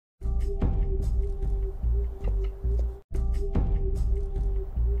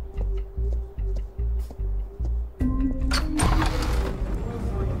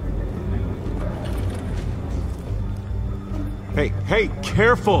Hey,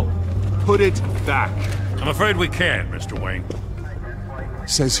 careful! Put it back. I'm afraid we can't, Mr. Wayne.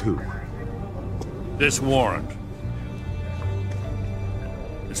 Says who? This warrant.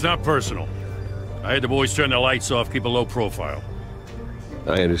 It's not personal. I had the boys turn the lights off, keep a low profile.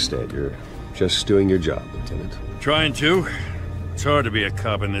 I understand. You're just doing your job, Lieutenant. Trying to. It's hard to be a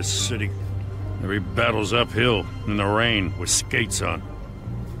cop in this city. Every battle's uphill, in the rain, with skates on.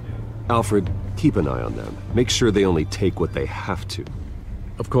 Alfred, keep an eye on them. Make sure they only take what they have to.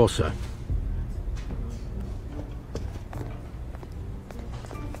 Of course, sir.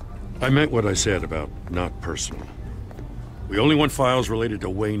 I meant what I said about not personal. We only want files related to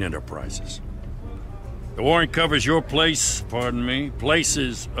Wayne Enterprises. The warrant covers your place, pardon me,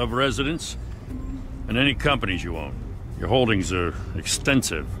 places of residence, and any companies you own. Your holdings are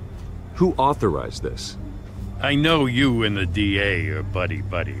extensive. Who authorized this? I know you and the DA are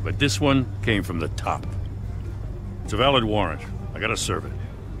buddy-buddy, but this one came from the top. It's a valid warrant. I gotta serve it.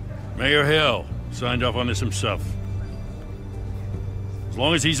 Mayor Hill signed off on this himself. As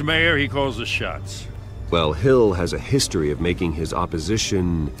long as he's mayor, he calls the shots. Well, Hill has a history of making his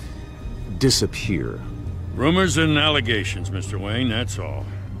opposition disappear. Rumors and allegations, Mr. Wayne, that's all.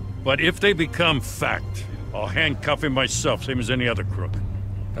 But if they become fact, I'll handcuff him myself, same as any other crook.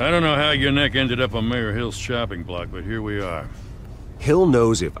 I don't know how your neck ended up on Mayor Hill's chopping block, but here we are. Hill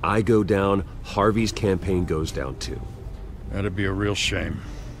knows if I go down, Harvey's campaign goes down too. That'd be a real shame.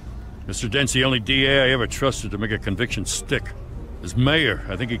 Mr. Dent's the only DA I ever trusted to make a conviction stick. As mayor,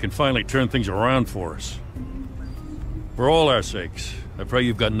 I think he can finally turn things around for us. For all our sakes, I pray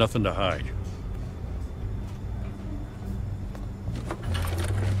you've got nothing to hide.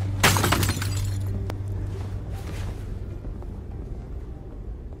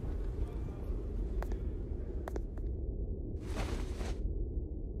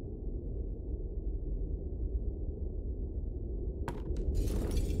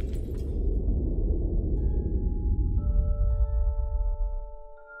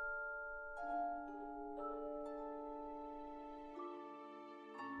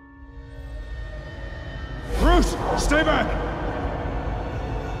 Stay back!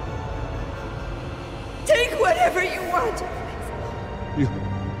 Take whatever you want!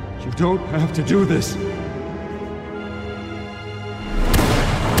 You don't have to do this.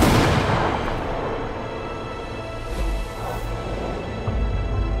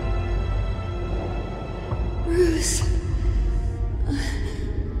 Bruce.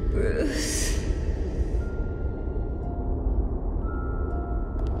 Bruce.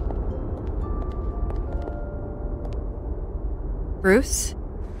 Bruce?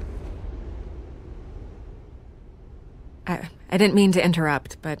 I didn't mean to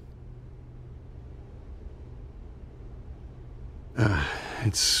interrupt, but...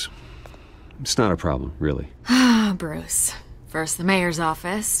 It's not a problem, really. Ah, Bruce. First the mayor's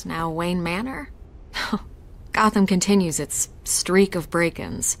office, now Wayne Manor. Gotham continues its streak of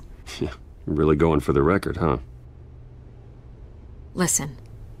break-ins. Yeah, you're really going for the record, huh? Listen,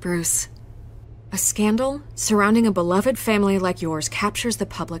 Bruce. A scandal surrounding a beloved family like yours captures the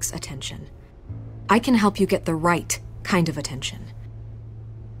public's attention. I can help you get the right kind of attention.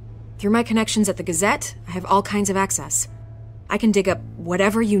 Through my connections at the Gazette, I have all kinds of access. I can dig up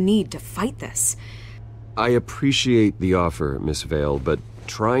whatever you need to fight this. I appreciate the offer, Miss Vale, but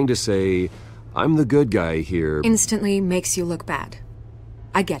trying to say I'm the good guy here instantly makes you look bad.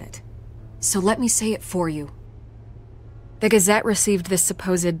 I get it. So let me say it for you. The Gazette received this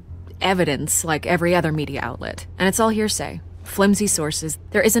supposed evidence like every other media outlet, and it's all hearsay. Flimsy sources.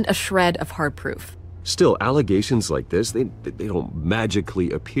 There isn't a shred of hard proof. Still, allegations like this, they don't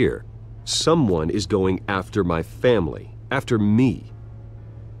magically appear. Someone is going after my family, after me.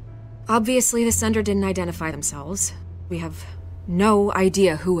 Obviously, the sender didn't identify themselves. We have no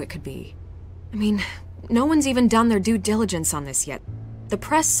idea who it could be. I mean, no one's even done their due diligence on this yet. The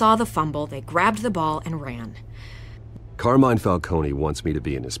press saw the fumble, they grabbed the ball and ran. Carmine Falcone wants me to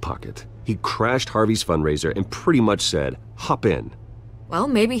be in his pocket. He crashed Harvey's fundraiser and pretty much said, hop in. Well,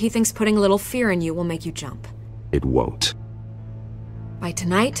 maybe he thinks putting a little fear in you will make you jump. It won't. By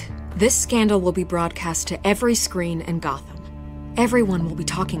tonight, this scandal will be broadcast to every screen in Gotham. Everyone will be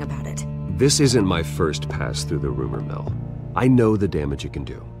talking about it. This isn't my first pass through the rumor mill. I know the damage it can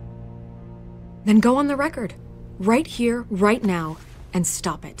do. Then go on the record. Right here, right now, and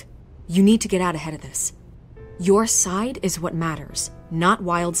stop it. You need to get out ahead of this. Your side is what matters, not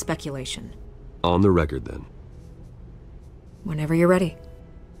wild speculation. On the record, then. Whenever you're ready.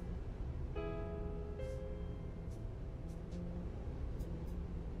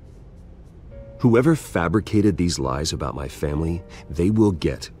 Whoever fabricated these lies about my family, they will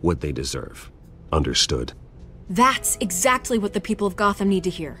get what they deserve. Understood? That's exactly what the people of Gotham need to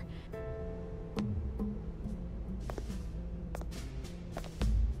hear.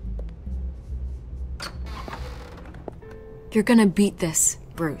 You're gonna beat this,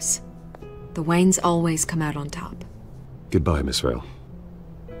 Bruce. The Waynes always come out on top. Goodbye, Miss Vale.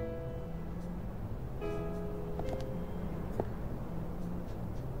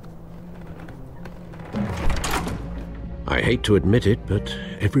 I hate to admit it, but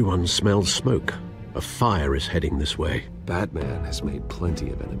everyone smells smoke. A fire is heading this way. Batman has made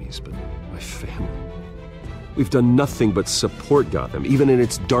plenty of enemies, but my family... We've done nothing but support Gotham, even in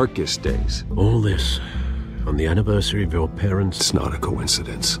its darkest days. All this on the anniversary of your parents'... It's not a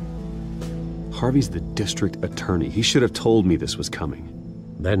coincidence. Harvey's the district attorney. He should have told me this was coming.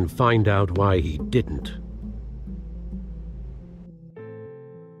 Then find out why he didn't.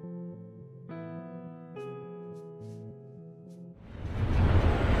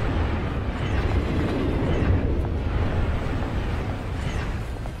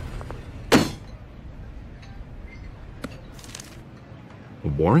 A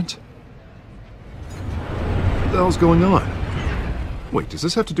warrant? What the hell's going on? Wait, does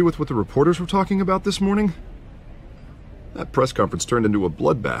this have to do with what the reporters were talking about this morning? That press conference turned into a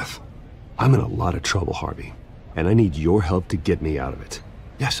bloodbath. I'm in a lot of trouble, Harvey, and I need your help to get me out of it.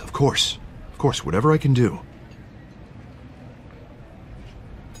 Yes, of course. Of course, whatever I can do.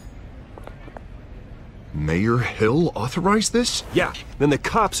 Mayor Hill authorized this? Yeah, then the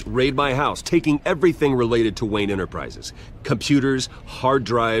cops raid my house, taking everything related to Wayne Enterprises. Computers, hard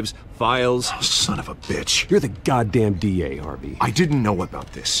drives, files. Oh, son of a bitch. You're the goddamn DA, Harvey. I didn't know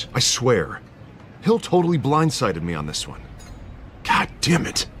about this. I swear. Hill totally blindsided me on this one. God damn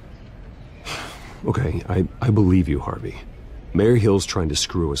it. Okay, I believe you, Harvey. Mayor Hill's trying to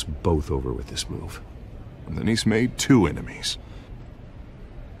screw us both over with this move. And then he's made 2 enemies.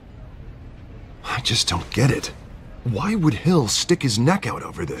 I just don't get it. Why would Hill stick his neck out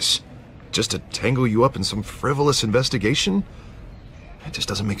over this? Just to tangle you up in some frivolous investigation? It just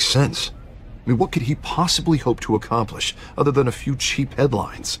doesn't make sense. I mean, what could he possibly hope to accomplish other than a few cheap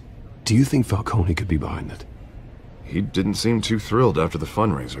headlines? Do you think Falcone could be behind it? He didn't seem too thrilled after the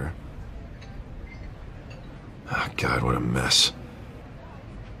fundraiser. Oh, God, what a mess.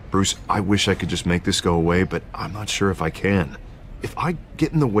 Bruce, I wish I could just make this go away, but I'm not sure if I can. If I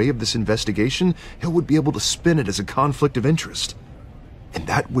get in the way of this investigation, Hill would be able to spin it as a conflict of interest. And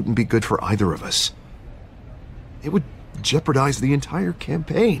that wouldn't be good for either of us. It would jeopardize the entire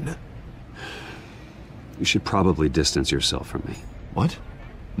campaign. You should probably distance yourself from me. What?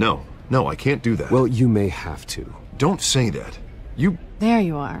 No, I can't do that. Well, you may have to. Don't say that. You... There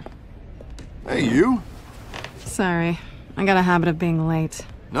you are. Hey, you? Sorry, I got a habit of being late.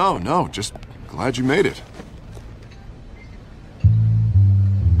 No, just glad you made it.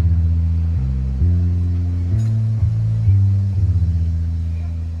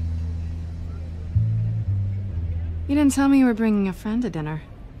 You didn't tell me you were bringing a friend to dinner.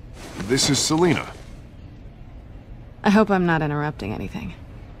 This is Selina. I hope I'm not interrupting anything.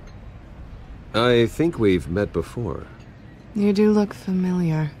 I think we've met before. You do look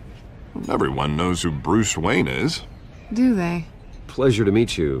familiar. Everyone knows who Bruce Wayne is. Do they? Pleasure to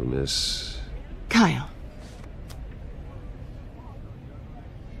meet you, Miss... Kyle.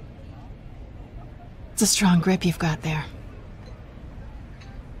 It's a strong grip you've got there.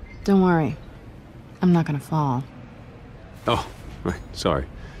 Don't worry. I'm not gonna fall. Oh, right, sorry.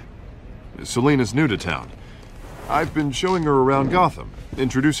 Selina's new to town. I've been showing her around Gotham,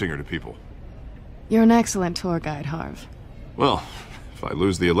 introducing her to people. You're an excellent tour guide, Harv. Well, if I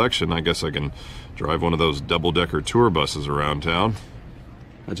lose the election, I guess I can drive one of those double-decker tour buses around town.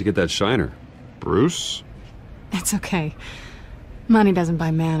 How'd you get that shiner? Bruce? It's okay. Money doesn't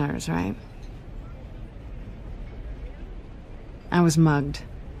buy manners, right? I was mugged.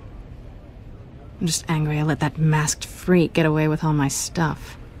 I'm just angry I let that masked freak get away with all my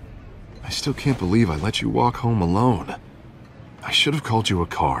stuff. I still can't believe I let you walk home alone. I should have called you a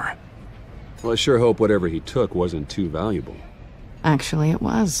car. Well, I sure hope whatever he took wasn't too valuable. Actually, it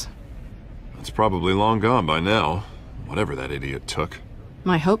was. It's probably long gone by now, whatever that idiot took.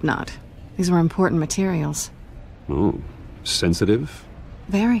 I hope not. These were important materials. Ooh, sensitive?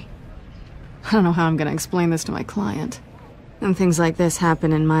 Very. I don't know how I'm gonna explain this to my client. When things like this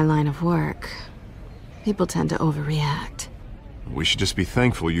happen in my line of work, people tend to overreact. We should just be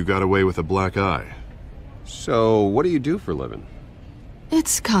thankful you got away with a black eye. So, what do you do for a living?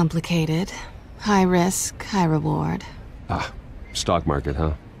 It's complicated. High risk, high reward. Ah, stock market,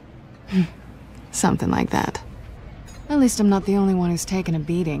 huh? Something like that. At least I'm not the only one who's taken a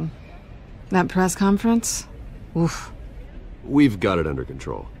beating. That press conference? Oof. We've got it under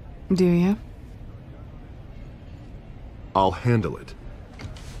control. Do you? I'll handle it.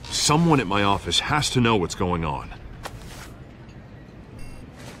 Someone at my office has to know what's going on.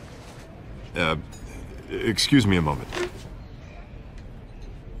 Excuse me a moment.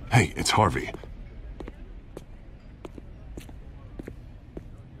 Hey, it's Harvey.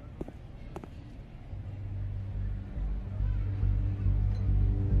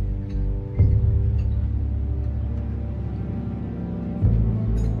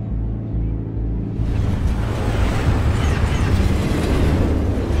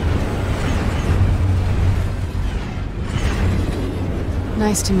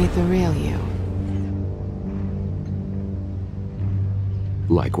 Nice to meet the real you.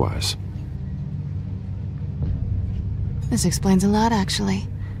 Likewise. This explains a lot, actually.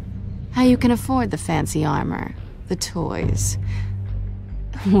 How you can afford the fancy armor, the toys.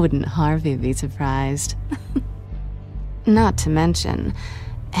 Wouldn't Harvey be surprised? Not to mention,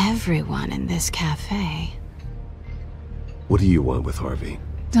 everyone in this cafe. What do you want with Harvey?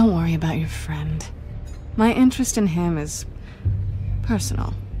 Don't worry about your friend. My interest in him is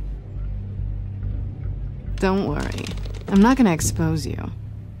personal. Don't worry. I'm not gonna expose you.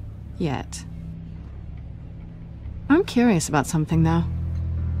 Yet. I'm curious about something, though.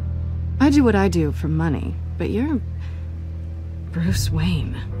 I do what I do for money, but you're Bruce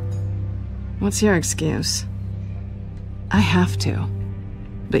Wayne. What's your excuse? I have to.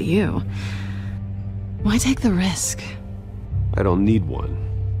 But you... why take the risk? I don't need one.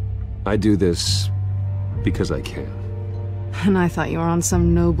 I do this because I can. And I thought you were on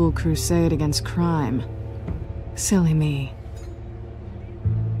some noble crusade against crime. Silly me.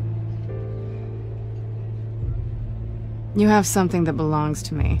 You have something that belongs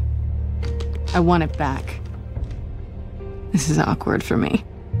to me. I want it back. This is awkward for me.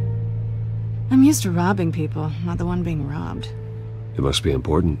 I'm used to robbing people, not the one being robbed. It must be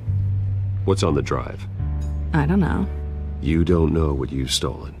important. What's on the drive? I don't know. You don't know what you've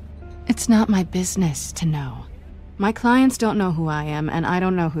stolen. It's not my business to know. My clients don't know who I am, and I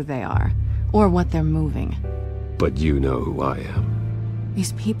don't know who they are, or what they're moving. But you know who I am.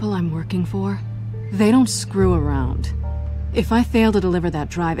 These people I'm working for, they don't screw around. If I fail to deliver that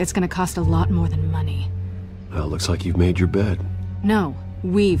drive, it's gonna cost a lot more than money. Well, looks like you've made your bed. No,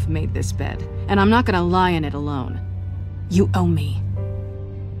 we've made this bed, and I'm not gonna lie in it alone. You owe me.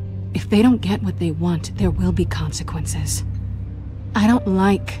 If they don't get what they want, there will be consequences. I don't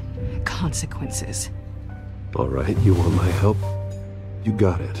like consequences. All right, you want my help? You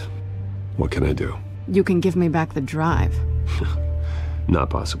got it. What can I do? You can give me back the drive. Not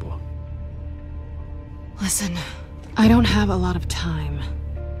possible. Listen, I don't have a lot of time.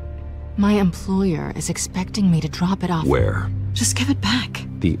 My employer is expecting me to drop it off. Where? Just give it back.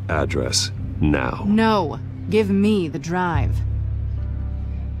 The address, now. No, give me the drive.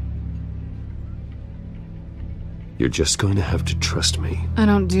 You're just going to have to trust me. I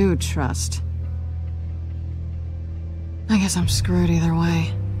don't do trust. I guess I'm screwed either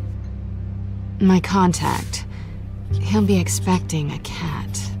way. My contact, he'll be expecting a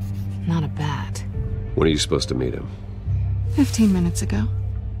cat, not a bat. When are you supposed to meet him? 15 minutes ago.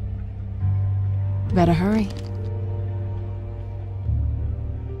 Better hurry.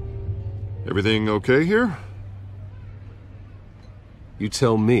 Everything okay here? You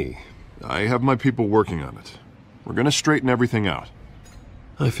tell me. I have my people working on it. We're gonna straighten everything out.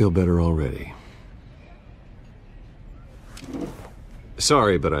 I feel better already.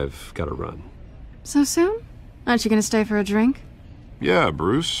 Sorry, but I've got to run. So soon? Aren't you gonna stay for a drink? Yeah,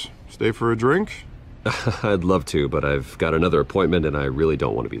 Bruce. Stay for a drink? I'd love to, but I've got another appointment and I really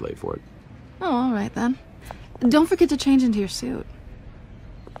don't want to be late for it. Oh, all right then. Don't forget to change into your suit.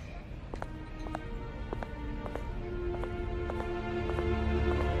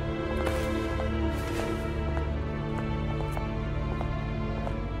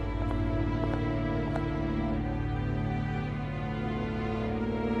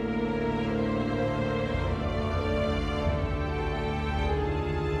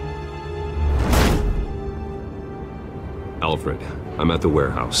 Alfred, I'm at the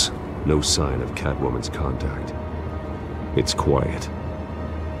warehouse. No sign of Catwoman's contact. It's quiet.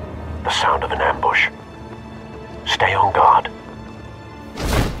 The sound of an ambush. Stay on guard.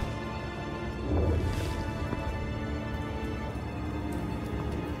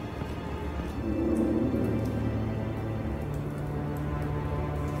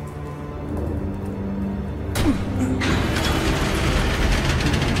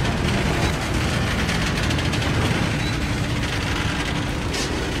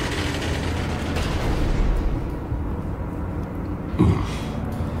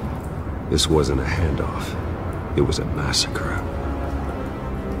 This wasn't a handoff. It was a massacre.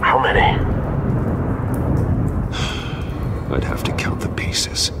 How many? I'd have to count the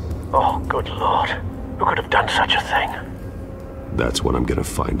pieces. Oh, good lord. Who could have done such a thing? That's what I'm gonna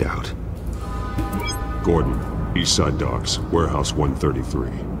find out. Gordon, Eastside Docks, Warehouse 133.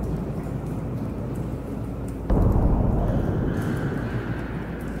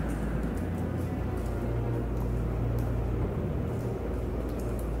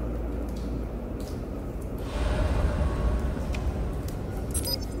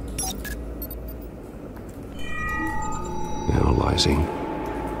 Analyzing.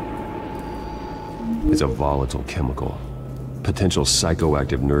 It's a volatile chemical. Potential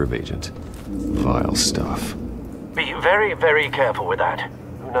psychoactive nerve agent. Vile stuff. Be very, very careful with that.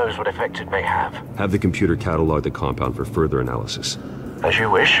 Who knows what effects it may have. Have the computer catalog the compound for further analysis. As you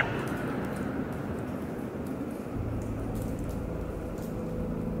wish.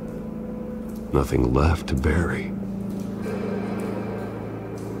 Nothing left to bury.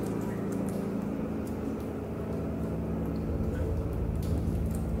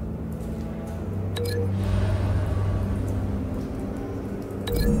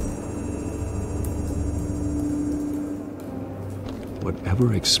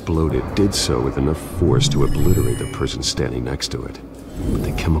 Whatever exploded did so with enough force to obliterate the person standing next to it. But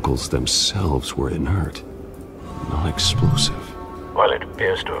the chemicals themselves were inert, non-explosive. Well, it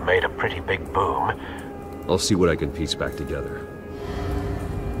appears to have made a pretty big boom. I'll see what I can piece back together.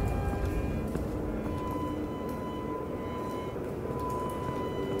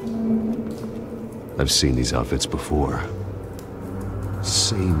 I've seen these outfits before.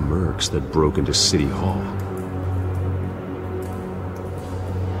 Same mercs that broke into City Hall.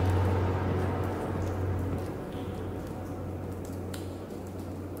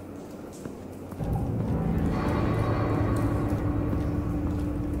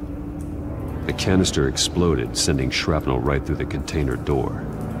 The canister exploded, sending shrapnel right through the container door.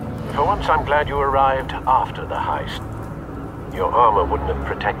 For once, I'm glad you arrived after the heist. Your armor wouldn't have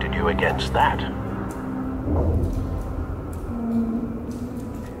protected you against that.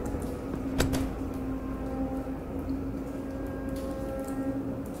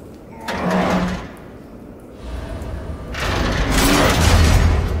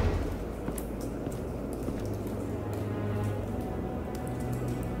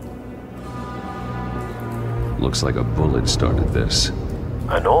 Looks like a bullet started this.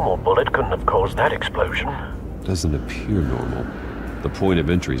 A normal bullet couldn't have caused that explosion. Doesn't appear normal. The point of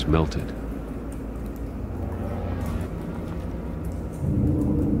entry's melted.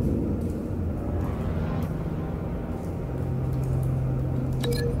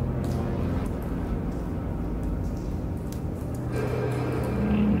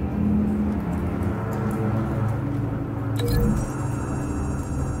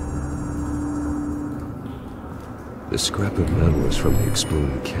 The scrap of metal is from the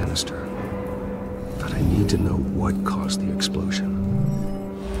exploding canister. But I need to know what caused the explosion.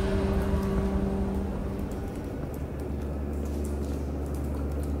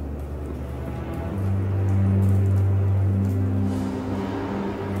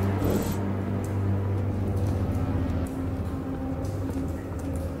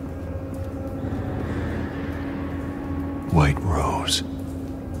 White Rose.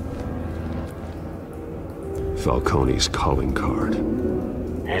 Falcone's calling card.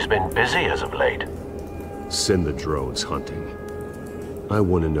 He's been busy as of late. Send the drones hunting. I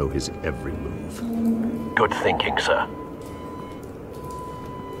want to know his every move. Good thinking, sir.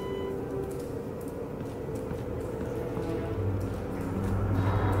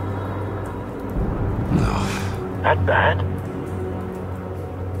 No. That bad?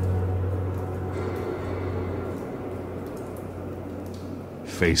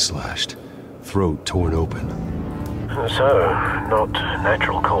 Face slashed. Throat torn open. So, not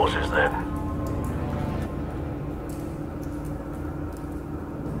natural causes then.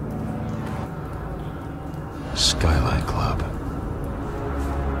 Skyline Club.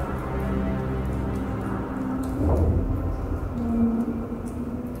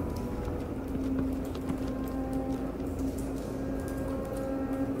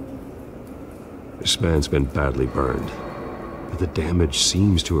 This man's been badly burned. But the damage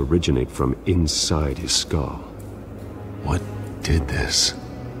seems to originate from inside his skull. What did this?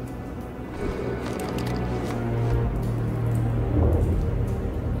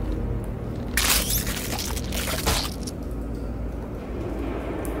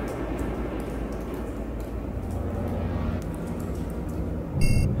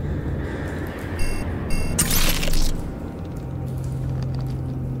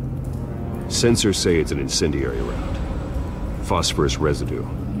 Sensors say it's an incendiary round. Phosphorus residue.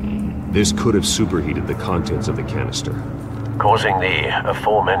 This could have superheated the contents of the canister, causing the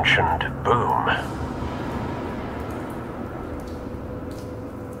aforementioned boom.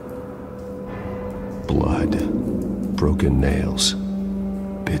 Blood, broken nails,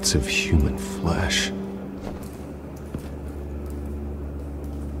 bits of human flesh.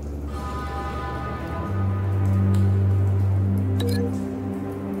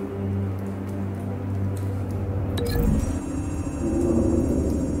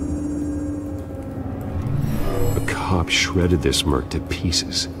 A cop shredded this merc to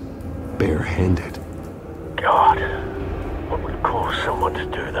pieces, barehanded. God, what would cause someone to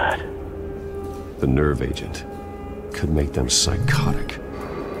do that? The nerve agent could make them psychotic.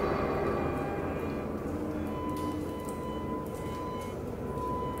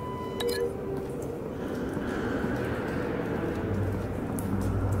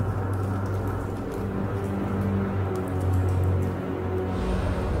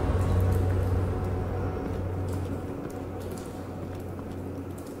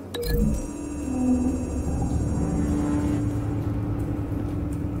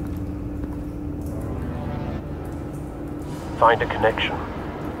 Find a connection.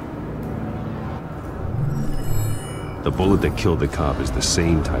 The bullet that killed the cop is the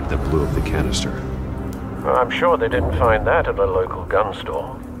same type that blew up the canister. Well, I'm sure they didn't find that at a local gun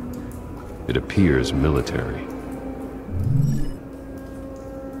store. It appears military.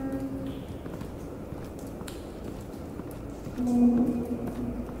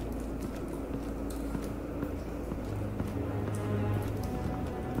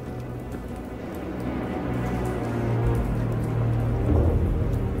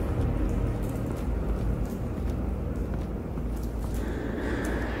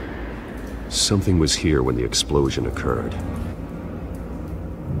 Something was here when the explosion occurred.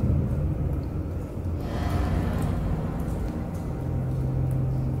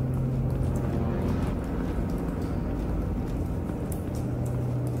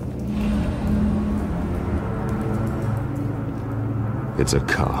 It's a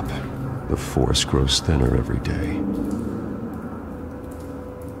cop. The force grows thinner every day.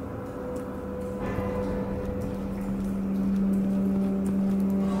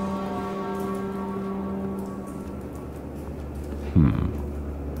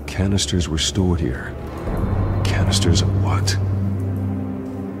 Canisters were stored here. Canisters of what?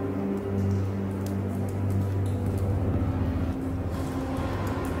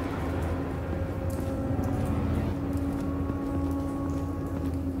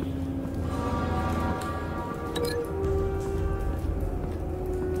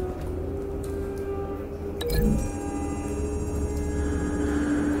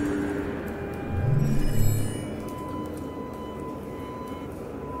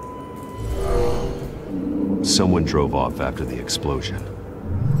 Someone drove off after the explosion.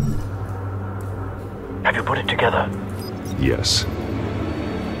 Have you put it together? Yes.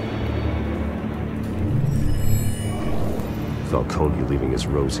 Falcone leaving his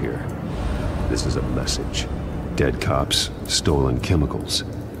rose here. This is a message. Dead cops, stolen chemicals.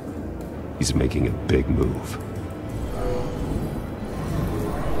 He's making a big move.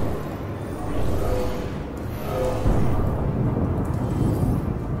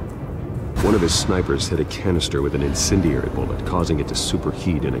 One of his snipers hit a canister with an incendiary bullet, causing it to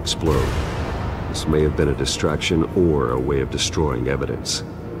superheat and explode. This may have been a distraction or a way of destroying evidence.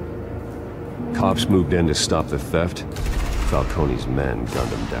 Cops moved in to stop the theft. Falcone's men gunned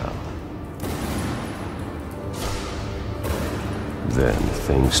him down. Then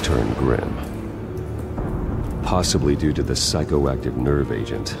things turned grim. Possibly due to the psychoactive nerve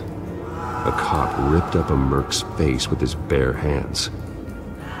agent. A cop ripped up a merc's face with his bare hands.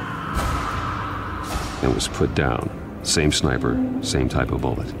 And was put down. Same sniper, same type of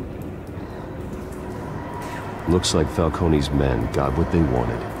bullet. Looks like Falcone's men got what they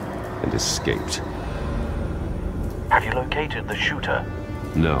wanted and escaped. Have you located the shooter?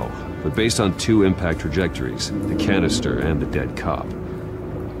 No, but based on two impact trajectories, the canister and the dead cop,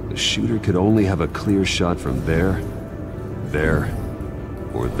 the shooter could only have a clear shot from there,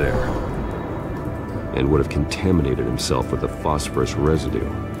 or there, and would have contaminated himself with the phosphorus residue.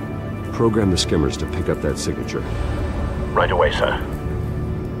 Program the skimmers to pick up that signature. Right away, sir.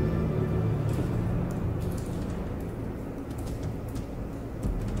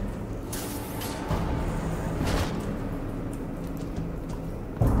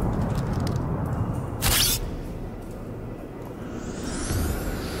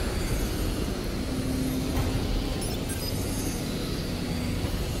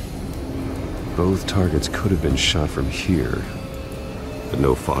 Both targets could have been shot from here, but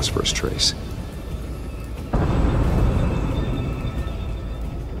no phosphorus trace.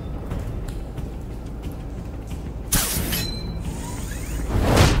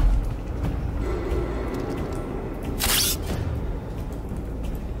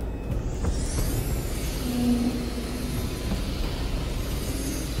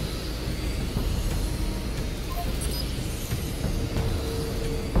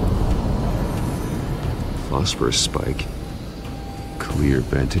 phosphorus spike. Clear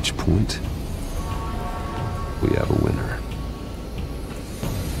vantage point. We have a winner.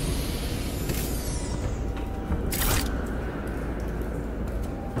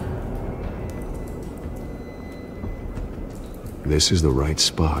 This is the right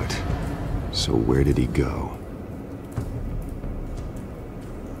spot. So where did he go?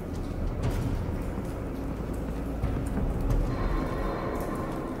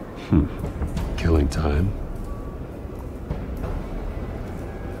 Killing time.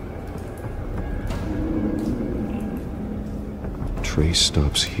 Trace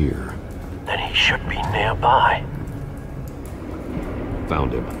stops here. Then he should be nearby.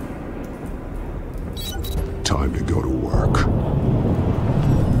 Found him. Time to go to work.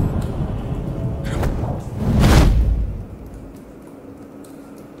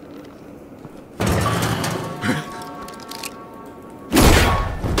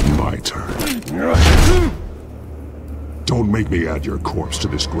 My turn. Don't make me add your corpse to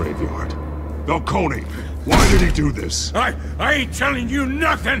this graveyard. Falcone, why did he do this? I ain't telling you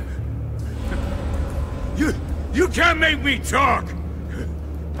nothing! You can't make me talk!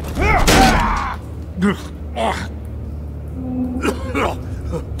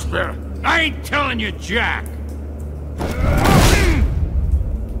 I ain't telling you jack!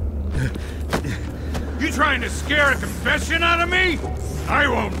 You trying to scare a confession out of me? I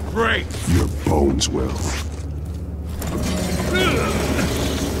won't break! Your bones will.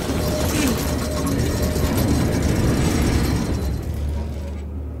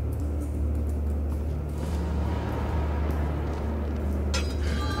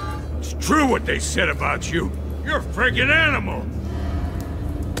 It's true what they said about you. You're a friggin' animal!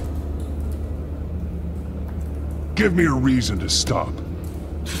 Give me a reason to stop.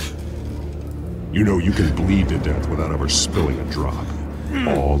 You know you can bleed to death without ever spilling a drop.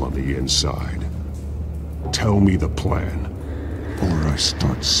 All on the inside. Tell me the plan, or I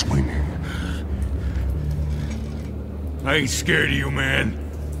start swinging. I ain't scared of you, man.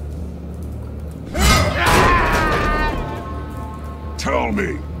 Tell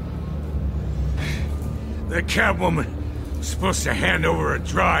me! That Catwoman was supposed to hand over a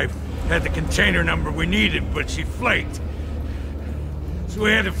drive. Had the container number we needed, but she flaked. So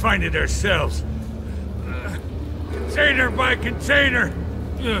we had to find it ourselves. Container by container.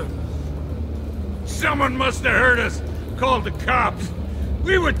 Someone must have heard us. Called the cops.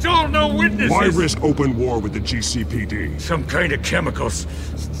 We were told no witnesses. Why risk open war with the GCPD? Some kind of chemicals.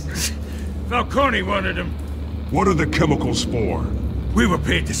 Falcone wanted them. What are the chemicals for? We were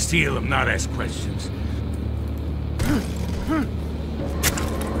paid to steal them, not ask questions.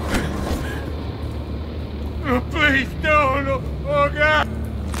 Oh, please, no. Oh, God.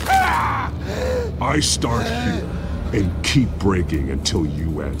 I start here and keep breaking until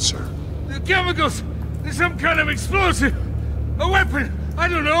you answer. The chemicals! There's some kind of explosive! A weapon! I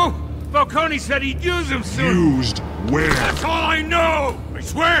don't know! Falcone said he'd use them soon! Used where? That's all I know! I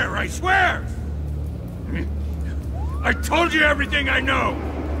swear! I told you everything I know!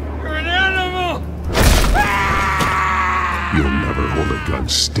 You're an animal! You'll never hold a gun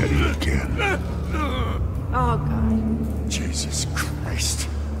steady again. Oh, God. Jesus Christ.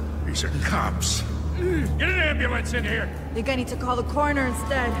 These are cops. Get an ambulance in here! Think I need to call the coroner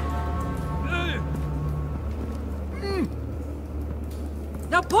instead.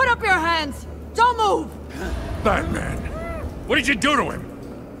 Now put up your hands! Don't move! Batman! What did you do to him?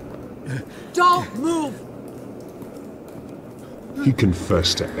 Don't move! He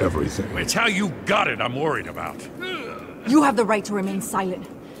confessed to everything. It's how you got it I'm worried about. You have the right to remain silent.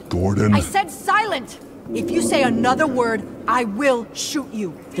 Gordon? I said silent! If you say another word, I will shoot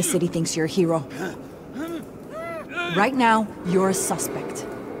you. The city thinks you're a hero. Right now, you're a suspect.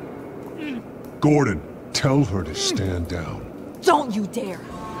 Gordon, tell her to stand down. Don't you dare!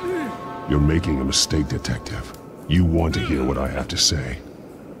 You're making a mistake, Detective. You want to hear what I have to say.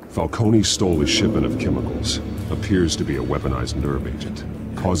 Falcone stole a shipment of chemicals. Appears to be a weaponized nerve agent.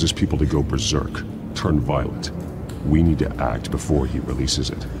 Causes people to go berserk, turn violent. We need to act before he releases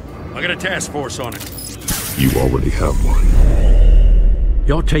it. I got a task force on it. You already have one.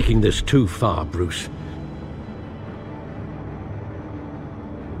 You're taking this too far, Bruce.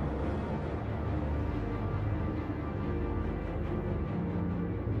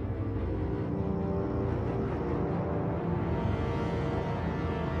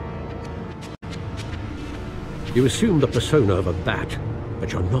 You assume the persona of a bat,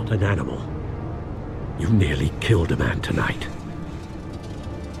 but you're not an animal. You nearly killed a man tonight.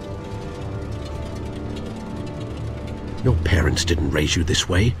 Your parents didn't raise you this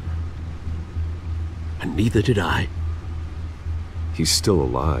way. And neither did I. He's still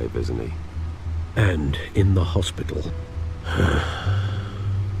alive, isn't he? And in the hospital.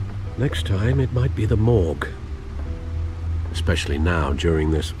 Next time, it might be the morgue. Especially now,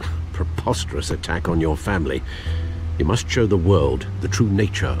 during this preposterous attack on your family. You must show the world the true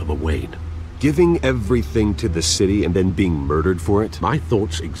nature of a Wayne. Giving everything to the city and then being murdered for it? My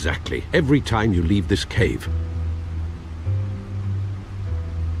thoughts exactly. Every time you leave this cave.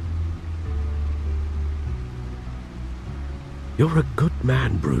 You're a good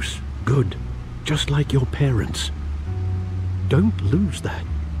man, Bruce. Good. Just like your parents. Don't lose that.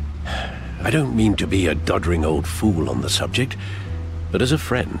 I don't mean to be a doddering old fool on the subject, but as a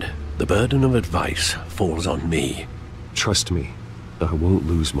friend, the burden of advice falls on me. Trust me, I won't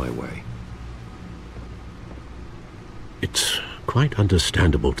lose my way. It's quite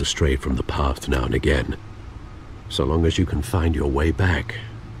understandable to stray from the path now and again, so long as you can find your way back.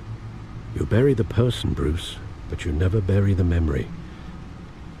 You bury the person, Bruce, but you never bury the memory.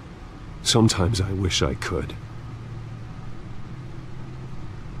 Sometimes I wish I could.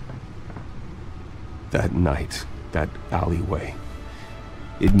 That night, that alleyway,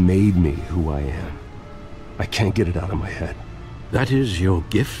 it made me who I am. I can't get it out of my head. That is your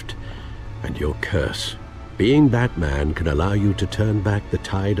gift and your curse. Being Batman can allow you to turn back the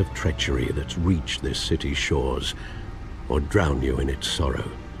tide of treachery that's reached this city's shores, or drown you in its sorrow.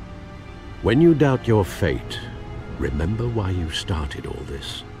 When you doubt your fate, remember why you started all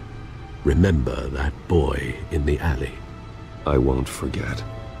this. Remember that boy in the alley. I won't forget.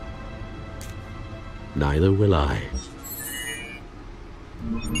 Neither will I.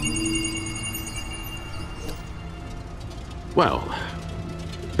 Well,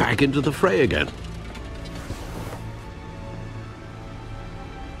 back into the fray again.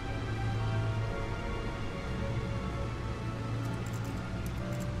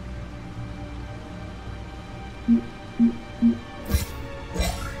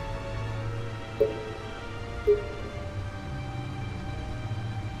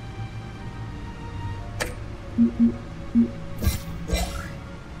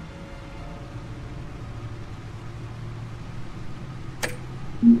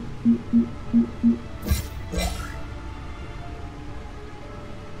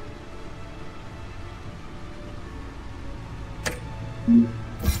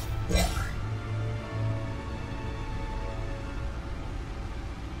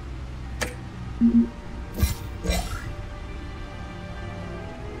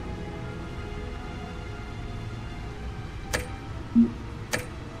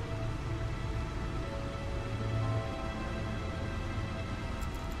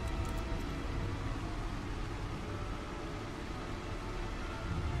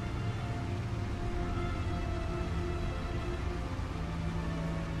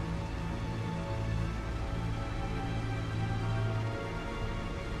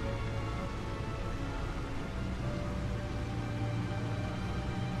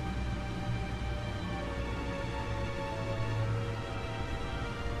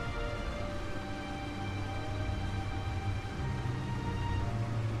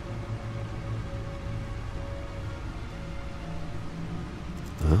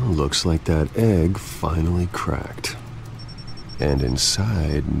 Well, looks like that egg finally cracked. And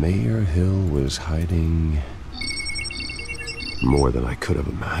inside, Mayor Hill was hiding more than I could have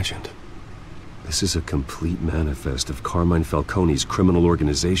imagined. This is a complete manifest of Carmine Falcone's criminal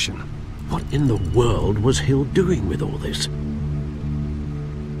organization. What in the world was Hill doing with all this?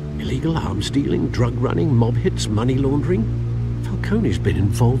 Illegal arms dealing, drug running, mob hits, money laundering? Falcone's been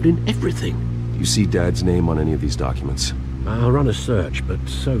involved in everything. Do you see Dad's name on any of these documents? I'll run a search, but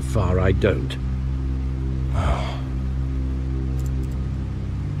so far I don't.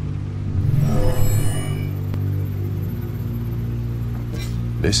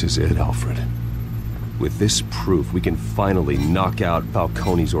 This is it, Alfred. With this proof, we can finally knock out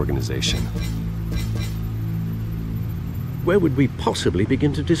Falcone's organization. Where would we possibly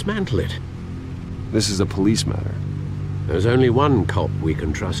begin to dismantle it? This is a police matter. There's only one cop we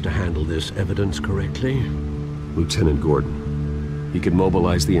can trust to handle this evidence correctly. Lieutenant Gordon. He could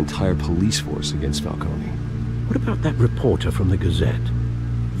mobilize the entire police force against Falcone. What about that reporter from the Gazette?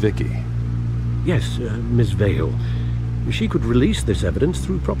 Vicky. Yes, Miss Vale. She could release this evidence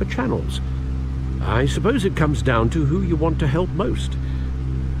through proper channels. I suppose it comes down to who you want to help most.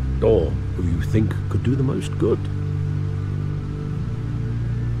 Or who you think could do the most good.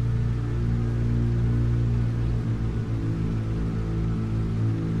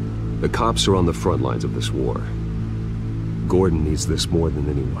 The cops are on the front lines of this war. Gordon needs this more than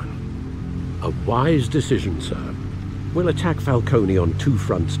anyone. A wise decision, sir. We'll attack Falcone on two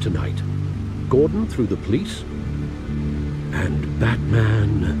fronts tonight. Gordon through the police, and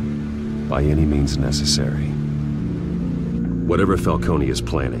Batman by any means necessary. Whatever Falcone is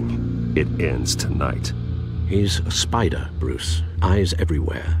planning, it ends tonight. He's a spider, Bruce. Eyes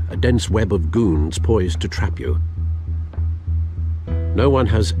everywhere. A dense web of goons poised to trap you. No one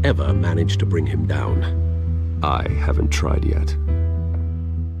has ever managed to bring him down. I haven't tried yet.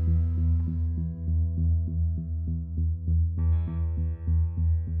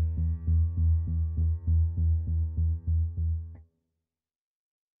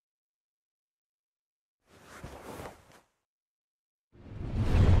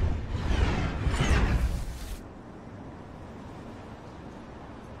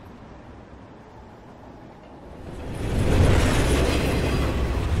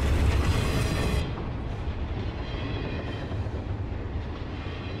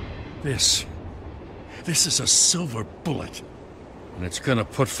 This is a silver bullet. And it's gonna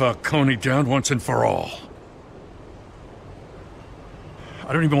put Falcone down once and for all.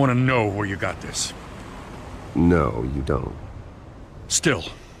 I don't even want to know where you got this. No, you don't. Still,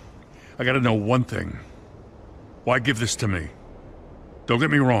 I gotta know one thing. Why give this to me? Don't get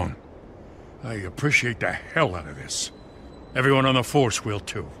me wrong. I appreciate the hell out of this. Everyone on the Force will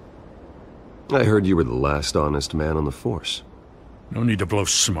too. I heard you were the last honest man on the Force. No need to blow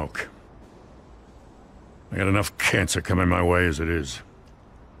smoke. I got enough cancer coming my way as it is.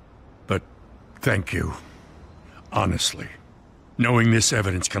 But thank you. Honestly. Knowing this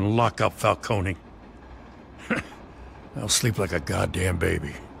evidence can lock up Falcone. I'll sleep like a goddamn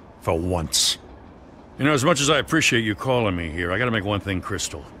baby. For once. You know, as much as I appreciate you calling me here, I gotta make one thing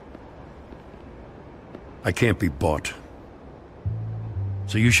crystal. I can't be bought.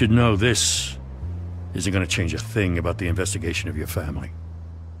 So you should know this isn't gonna change a thing about the investigation of your family.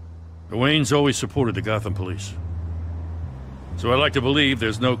 The Waynes always supported the Gotham police. So I like to believe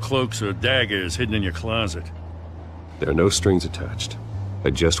there's no cloaks or daggers hidden in your closet. There are no strings attached. I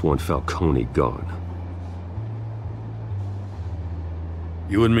just want Falcone gone.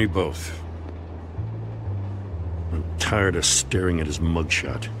 You and me both. I'm tired of staring at his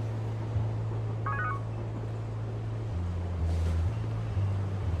mugshot.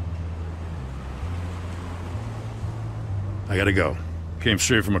 I gotta go. Came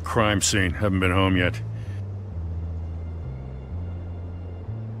straight from a crime scene. Haven't been home yet.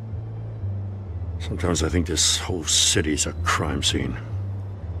 Sometimes I think this whole city's a crime scene.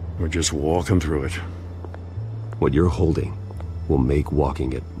 We're just walking through it. What you're holding will make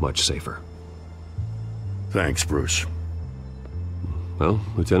walking it much safer. Thanks, Bruce. Well,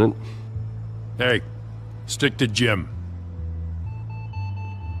 Lieutenant? Hey, stick to Jim.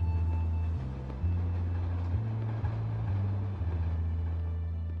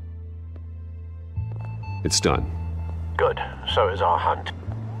 It's done. Good. So is our hunt.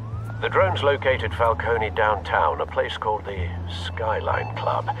 The drones located Falcone downtown, a place called the Skyline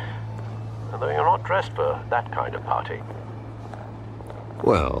Club. Although you're not dressed for that kind of party.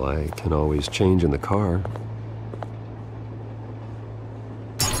 Well, I can always change in the car.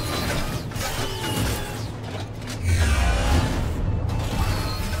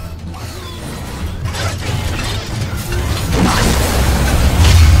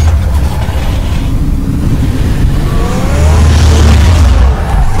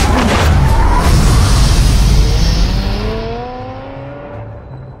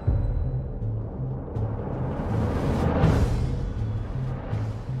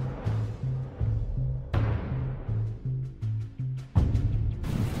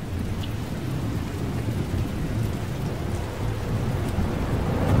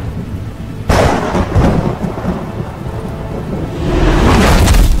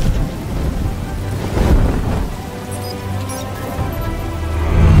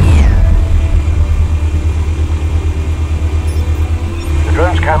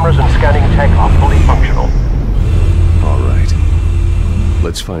 Cameras and scanning tech are fully functional. All right.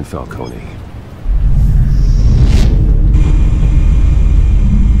 Let's find Falcone.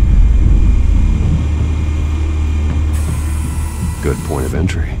 Good point of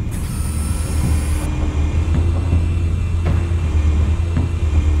entry.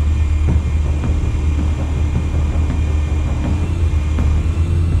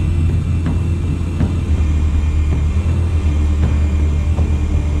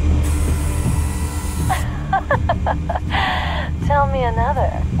 Tell me another.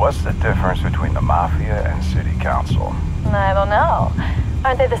 What's the difference between the Mafia and City Council? I don't know.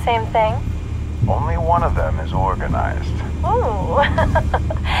 Aren't they the same thing? Only one of them is organized. Ooh,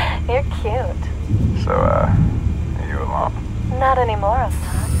 you're cute. So, are you alone? Not anymore, I'm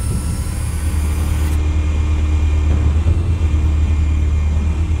not.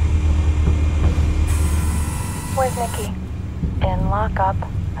 Where's Nikki? In lockup.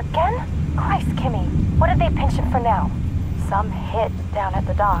 Again? Christ, Kimmy, what did they pinch him for now? Some hit down at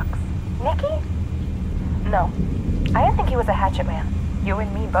the docks. Nikki? No, I didn't think he was a hatchet man. You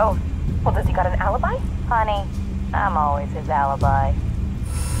and me both. Well, does he got an alibi? Honey, I'm always his alibi.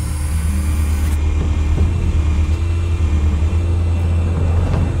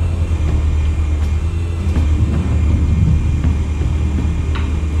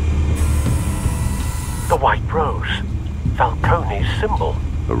 The white rose. Falcone's symbol.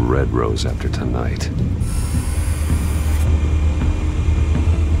 A red rose after tonight.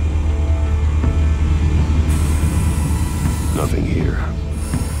 Nothing here.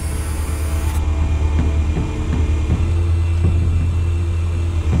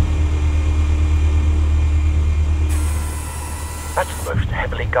 That's the most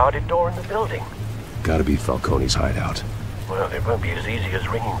heavily guarded door in the building. Gotta be Falcone's hideout. Well, it won't be as easy as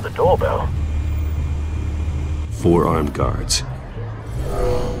ringing the doorbell. 4 armed guards.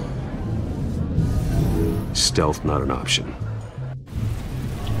 Stealth not an option.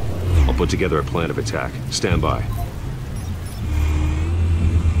 I'll put together a plan of attack. Stand by.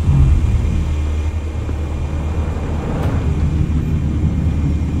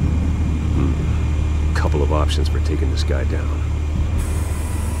 Couple of options for taking this guy down.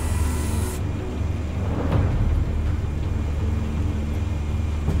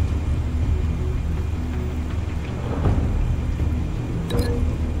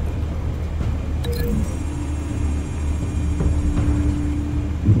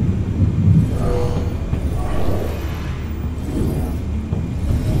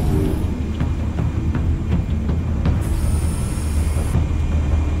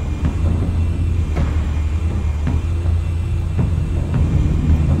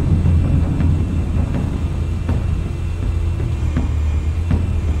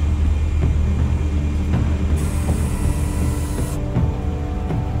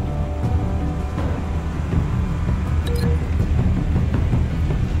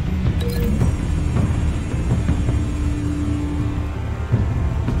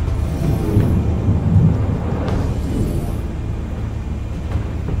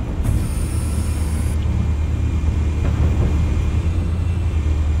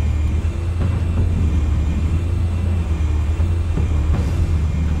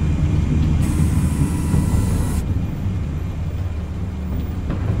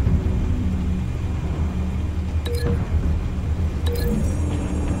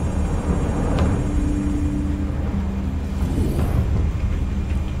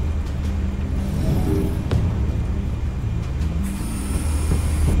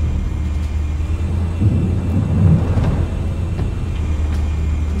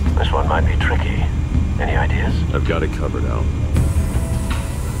 Might be tricky. Any ideas? I've got it covered, Al.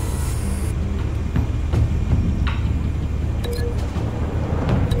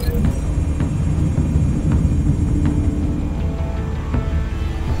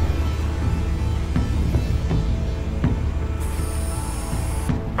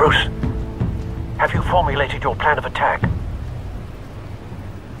 Bruce, have you formulated your plan of attack?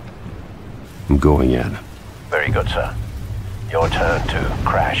 I'm going in. Very good, sir. Your turn to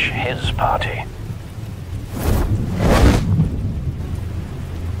crash his party.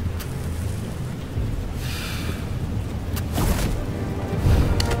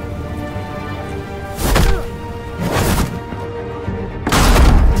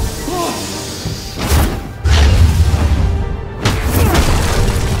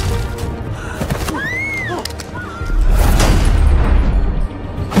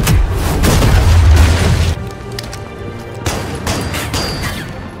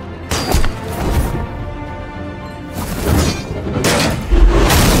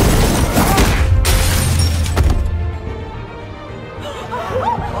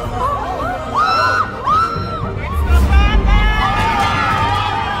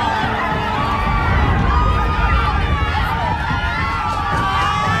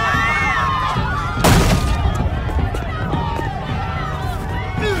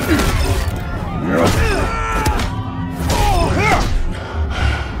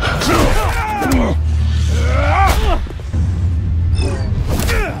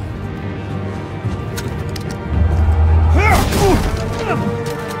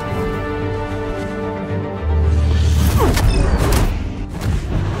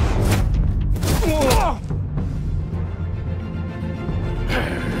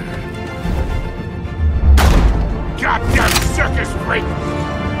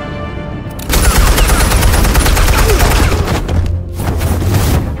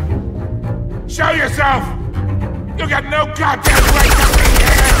 Show yourself! You got no goddamn right to be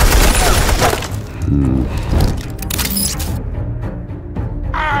here!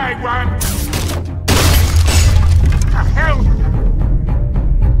 I way, one! The hell?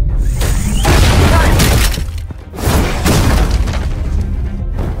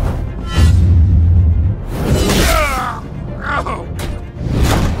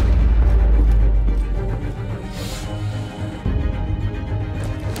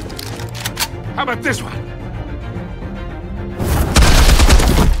 How about this one?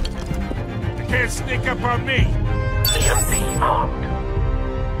 You can't sneak up on me. EMP armed.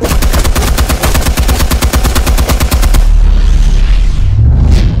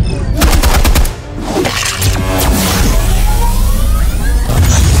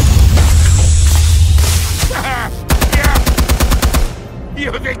 Yeah.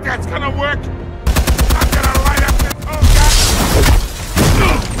 You think that's gonna work? I'm gonna light up this whole guy.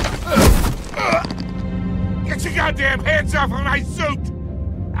 Get your goddamn hands off of my suit!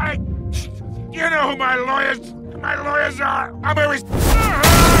 You know who my lawyers are! I'm a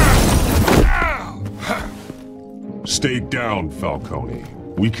Stay down, Falcone.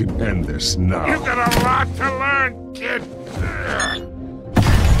 We can end this now. You've got a lot to learn, kid!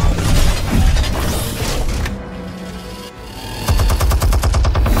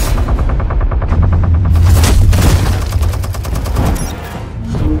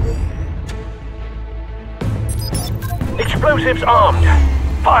 Explosives armed.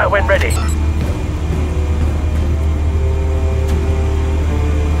 Fire when ready.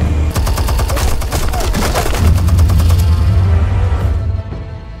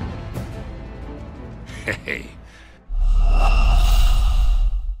 Hey.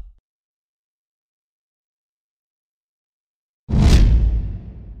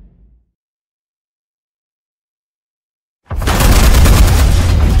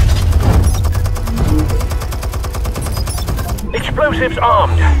 Explosives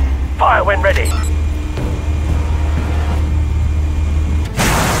armed. Fire when ready.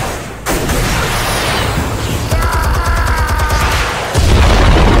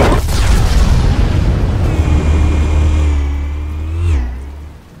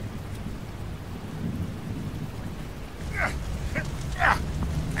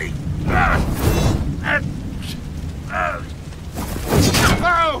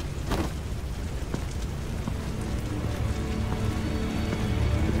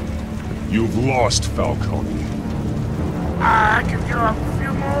 You've lost, Falcone. I can go a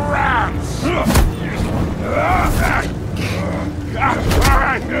few more rounds. All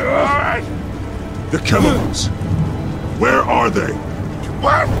right. The chemicals. Where are they?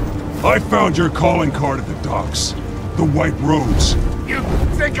 What? I found your calling card at the docks. The White Rose. You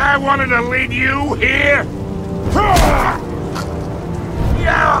think I wanted to lead you here?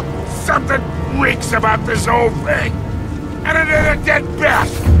 Yeah, something reeks about this whole thing. And it ain't a dead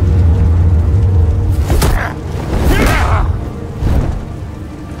best.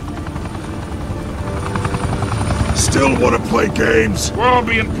 Still want to play games? We're all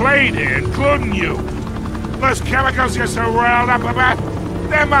being played here, including you. Those chemicals you're so riled up about,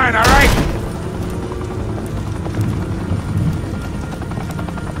 they're mine, all right?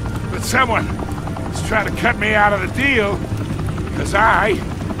 But someone is trying to cut me out of the deal, because I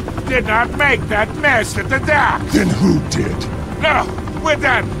did not make that mess at the docks. Then who did? No, we're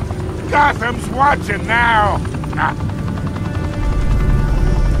done. Gotham's watching now.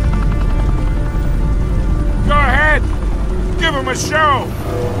 Go ahead. Give him a show.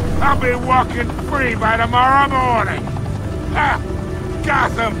 I'll be walking free by tomorrow morning.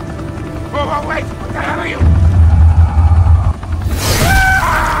 Gotham. Oh, wait. What the hell are you?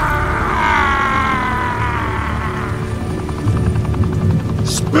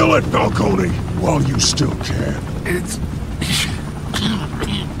 Spill it, Falcone, while you still can. It's...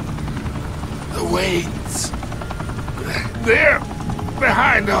 the Waynes. They're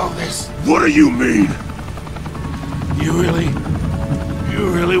behind all this. What do you mean? You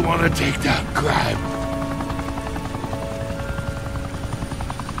really want to take down crime?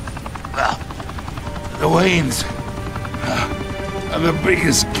 Well, the Waynes are the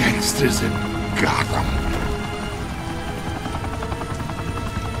biggest gangsters in Gotham.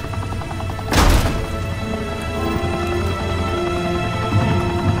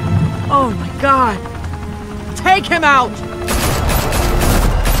 Oh my God! Take him out!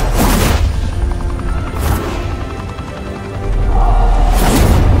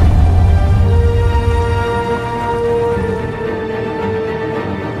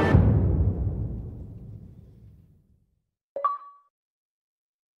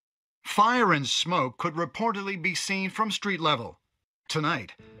 Fire and smoke could reportedly be seen from street level.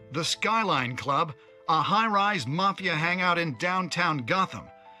 Tonight, the Skyline Club, a high-rise mafia hangout in downtown Gotham,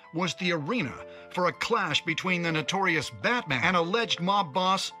 was the arena for a clash between the notorious Batman and alleged mob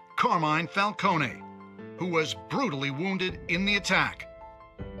boss Carmine Falcone, who was brutally wounded in the attack.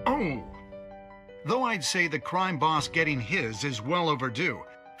 Oh! Though I'd say the crime boss getting his is well overdue,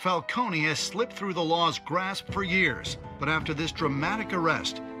 Falcone has slipped through the law's grasp for years. But after this dramatic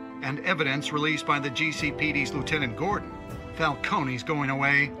arrest and evidence released by the GCPD's Lieutenant Gordon, Falcone's going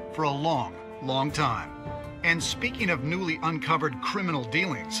away for a long, long time. And speaking of newly uncovered criminal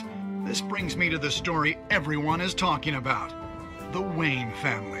dealings, this brings me to the story everyone is talking about: the Wayne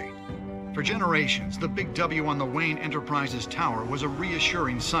family. For generations, the big W on the Wayne Enterprises tower was a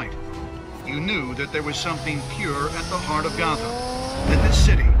reassuring sight. You knew that there was something pure at the heart of Gotham, that this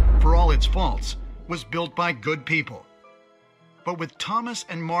city, for all its faults, was built by good people. But with Thomas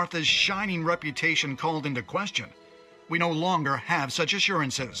and Martha's shining reputation called into question, we no longer have such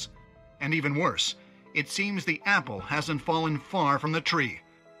assurances. And even worse, it seems the apple hasn't fallen far from the tree.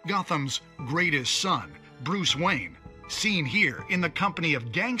 Gotham's greatest son, Bruce Wayne, seen here in the company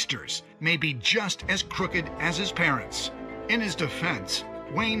of gangsters, may be just as crooked as his parents. In his defense,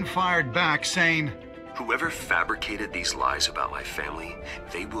 Wayne fired back saying, "Whoever fabricated these lies about my family,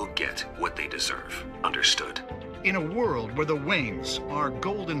 they will get what they deserve. Understood?" In a world where the Waynes, our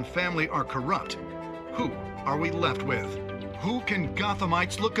golden family, are corrupt, who are we left with? Who can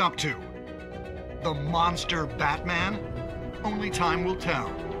Gothamites look up to? The monster Batman? Only time will tell.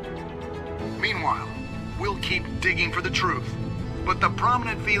 Meanwhile, we'll keep digging for the truth. But the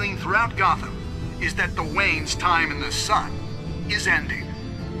prominent feeling throughout Gotham is that the Waynes' time in the sun is ending.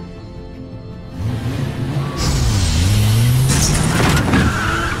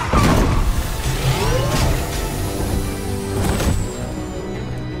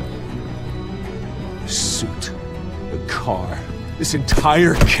 The suit, the car, this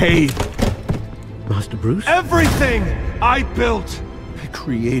entire cave. Master Bruce? Everything I built! I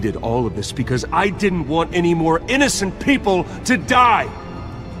created all of this because I didn't want any more innocent people to die!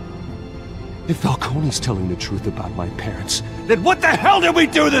 If Falcone's telling the truth about my parents, then what the hell did we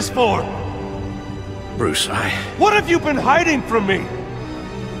do this for? Bruce, What have you been hiding from me?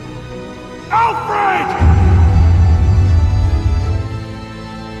 Alfred!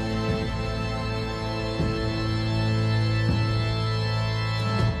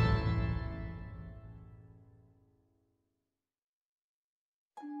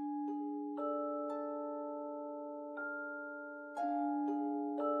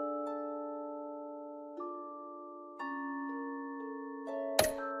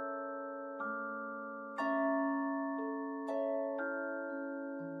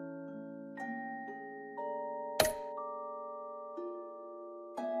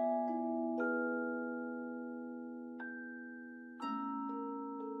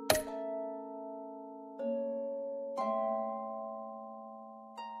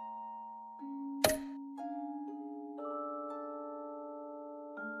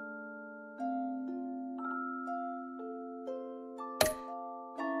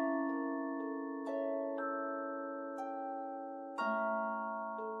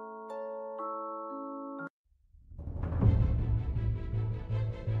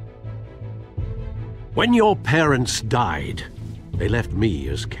 When your parents died, they left me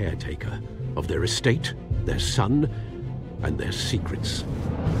as caretaker of their estate, their son, and their secrets.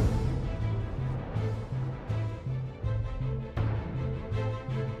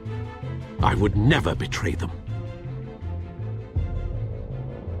 I would never betray them.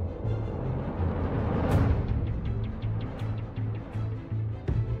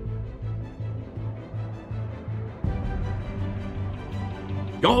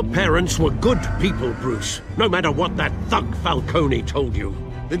 Your parents were good people, Bruce, no matter what that thug Falcone told you.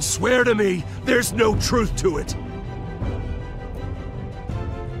 Then swear to me there's no truth to it.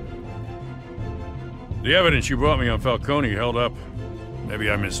 The evidence you brought me on Falcone held up. Maybe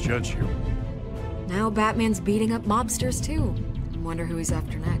I misjudged you. Now Batman's beating up mobsters, too. Wonder who he's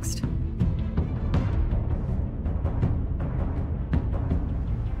after next.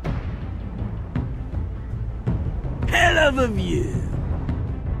 Hell of a view.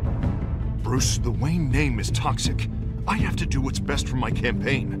 Bruce, the Wayne name is toxic. I have to do what's best for my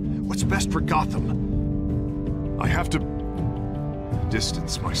campaign, what's best for Gotham. I have to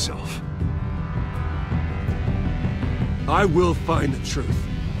distance myself. I will find the truth.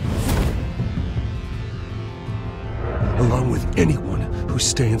 Along with anyone who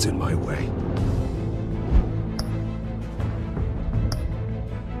stands in my way.